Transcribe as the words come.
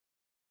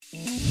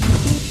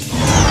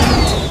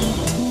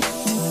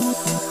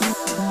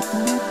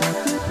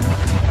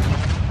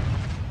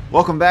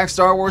Welcome back,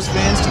 Star Wars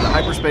fans, to the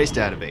Hyperspace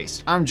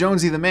Database. I'm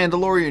Jonesy the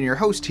Mandalorian, your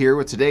host here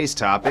with today's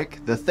topic,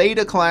 the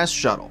Theta-class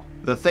shuttle.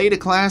 The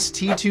Theta-class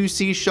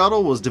T-2c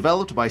Shuttle was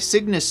developed by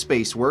Cygnus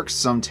Spaceworks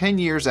some 10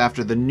 years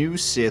after the new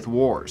Sith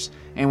Wars,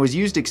 and was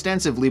used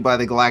extensively by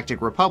the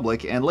Galactic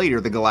Republic and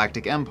later the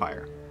Galactic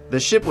Empire. The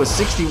ship was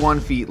 61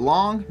 feet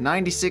long,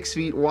 96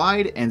 feet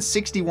wide, and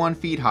 61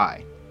 feet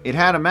high. It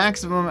had a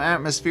maximum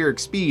atmospheric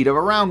speed of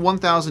around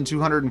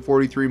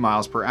 1,243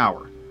 miles per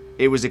hour.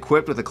 It was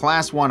equipped with a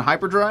Class 1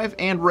 hyperdrive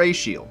and ray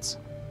shields.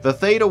 The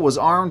Theta was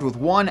armed with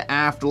one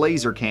aft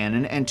laser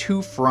cannon and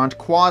two front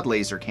quad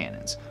laser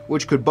cannons,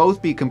 which could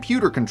both be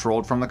computer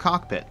controlled from the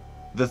cockpit.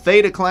 The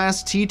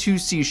Theta-class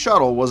T-2c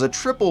Shuttle was a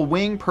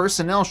triple-wing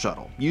personnel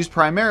shuttle, used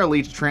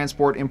primarily to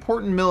transport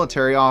important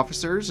military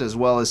officers as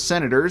well as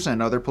senators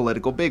and other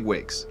political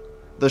bigwigs.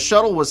 The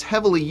shuttle was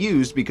heavily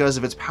used because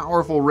of its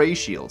powerful ray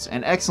shields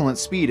and excellent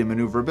speed and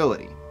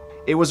maneuverability.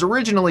 It was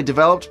originally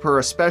developed per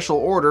a special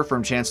order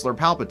from Chancellor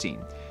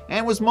Palpatine,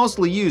 and was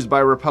mostly used by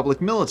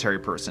Republic military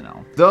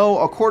personnel, though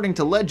according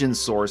to legend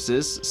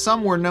sources,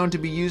 some were known to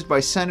be used by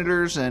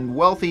senators and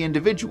wealthy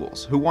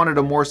individuals who wanted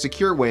a more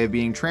secure way of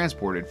being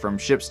transported from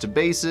ships to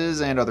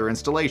bases and other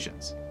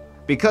installations.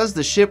 Because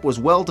the ship was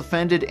well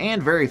defended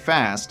and very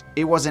fast,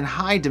 it was in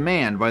high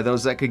demand by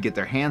those that could get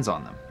their hands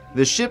on them.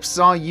 The ship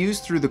saw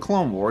use through the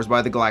Clone Wars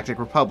by the Galactic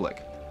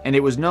Republic, and it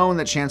was known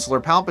that Chancellor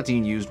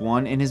Palpatine used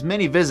one in his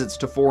many visits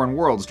to foreign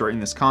worlds during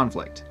this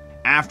conflict.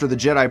 After the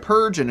Jedi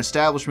Purge and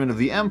establishment of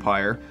the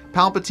Empire,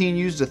 Palpatine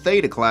used a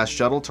Theta-class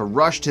shuttle to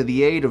rush to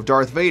the aid of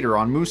Darth Vader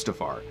on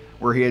Mustafar,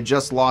 where he had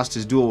just lost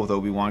his duel with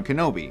Obi-Wan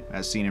Kenobi,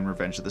 as seen in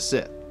Revenge of the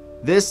Sith.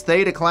 This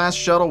Theta-class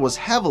shuttle was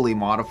heavily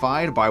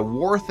modified by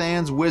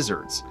Warthan's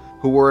Wizards,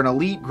 who were an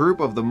elite group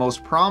of the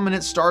most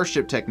prominent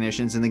starship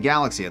technicians in the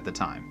galaxy at the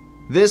time.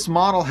 This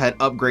model had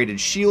upgraded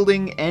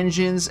shielding,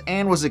 engines,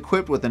 and was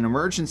equipped with an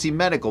emergency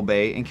medical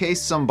bay in case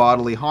some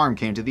bodily harm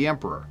came to the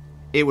Emperor.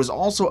 It was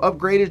also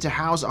upgraded to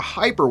house a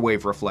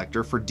hyperwave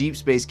reflector for deep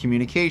space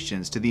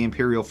communications to the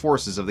Imperial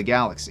forces of the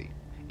galaxy.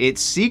 It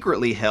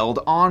secretly held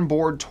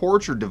onboard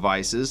torture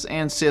devices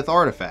and Sith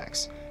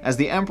artifacts, as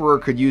the Emperor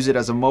could use it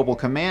as a mobile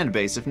command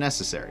base if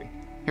necessary.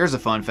 Here's a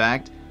fun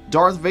fact: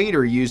 Darth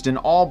Vader used an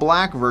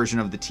all-black version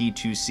of the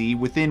T-2c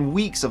within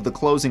weeks of the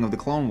closing of the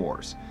Clone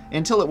Wars,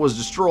 until it was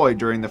destroyed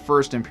during the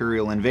first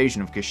Imperial invasion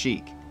of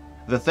Kashyyyk.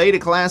 The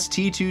Theta-class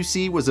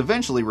T-2c was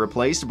eventually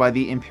replaced by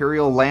the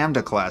Imperial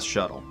Lambda-class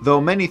shuttle, though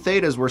many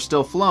Thetas were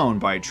still flown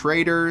by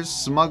traders,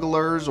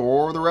 smugglers,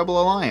 or the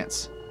Rebel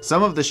Alliance.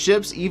 Some of the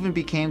ships even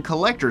became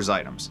collector's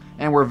items,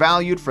 and were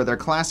valued for their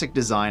classic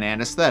design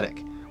and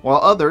aesthetic,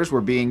 while others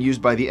were being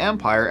used by the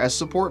Empire as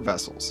support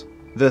vessels.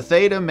 The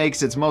Theta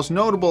makes its most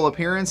notable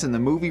appearance in the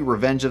movie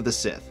Revenge of the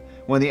Sith,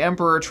 when the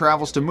Emperor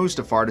travels to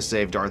Mustafar to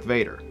save Darth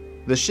Vader.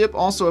 The ship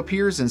also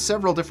appears in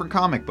several different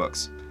comic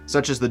books,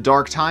 such as the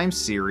Dark Times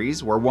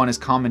series, where one is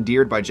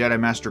commandeered by Jedi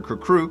Master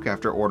Kukruk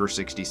after Order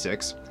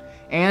 66,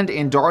 and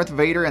in Darth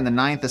Vader and the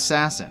Ninth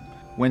Assassin,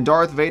 when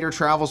Darth Vader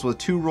travels with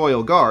two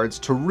royal guards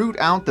to root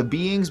out the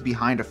beings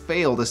behind a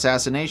failed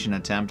assassination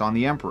attempt on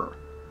the Emperor.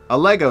 A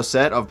Lego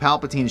set of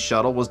Palpatine's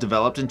shuttle was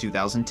developed in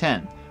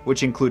 2010,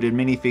 which included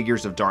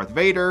minifigures of Darth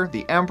Vader,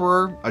 the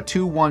Emperor, a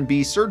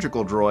 2-1B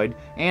surgical droid,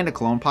 and a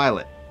clone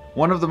pilot.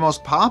 One of the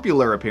most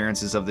popular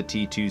appearances of the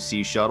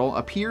T-2c Shuttle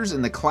appears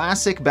in the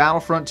classic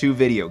Battlefront 2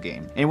 video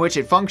game, in which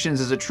it functions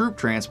as a troop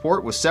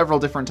transport with several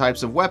different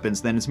types of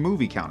weapons than its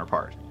movie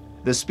counterpart.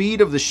 The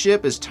speed of the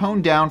ship is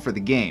toned down for the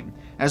game,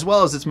 as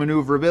well as its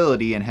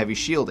maneuverability and heavy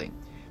shielding,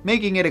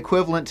 making it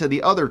equivalent to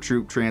the other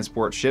troop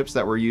transport ships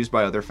that were used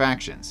by other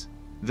factions.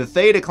 The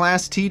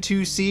Theta-class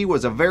T-2c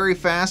was a very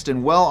fast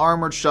and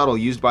well-armored shuttle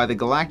used by the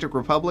Galactic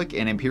Republic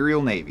and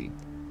Imperial Navy,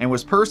 and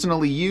was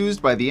personally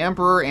used by the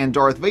Emperor and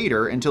Darth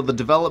Vader until the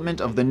development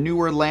of the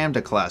newer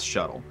Lambda-class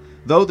shuttle,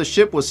 though the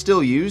ship was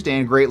still used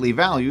and greatly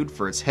valued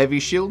for its heavy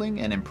shielding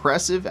and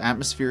impressive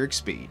atmospheric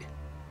speed.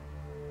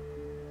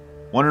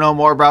 Want to know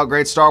more about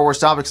great Star Wars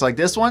topics like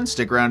this one?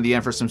 Stick around to the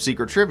end for some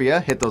secret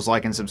trivia, hit those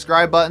like and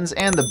subscribe buttons,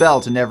 and the bell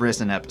to never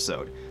miss an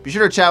episode. Be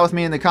sure to chat with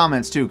me in the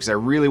comments too, because I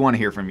really want to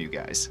hear from you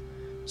guys.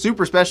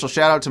 Super special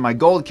shout out to my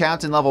Gold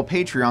Captain level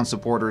Patreon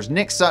supporters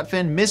Nick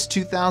Sutphin, Miss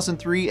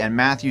 2003, and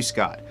Matthew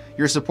Scott.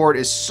 Your support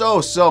is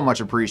so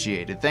much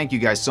appreciated. Thank you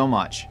guys so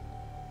much.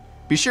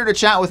 Be sure to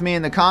chat with me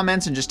in the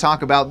comments and just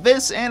talk about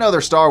this and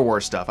other Star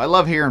Wars stuff. I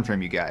love hearing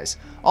from you guys.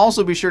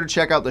 Also be sure to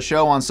check out the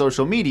show on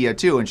social media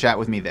too and chat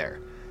with me there.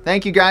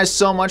 Thank you guys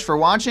so much for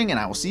watching, and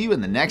I will see you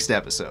in the next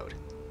episode.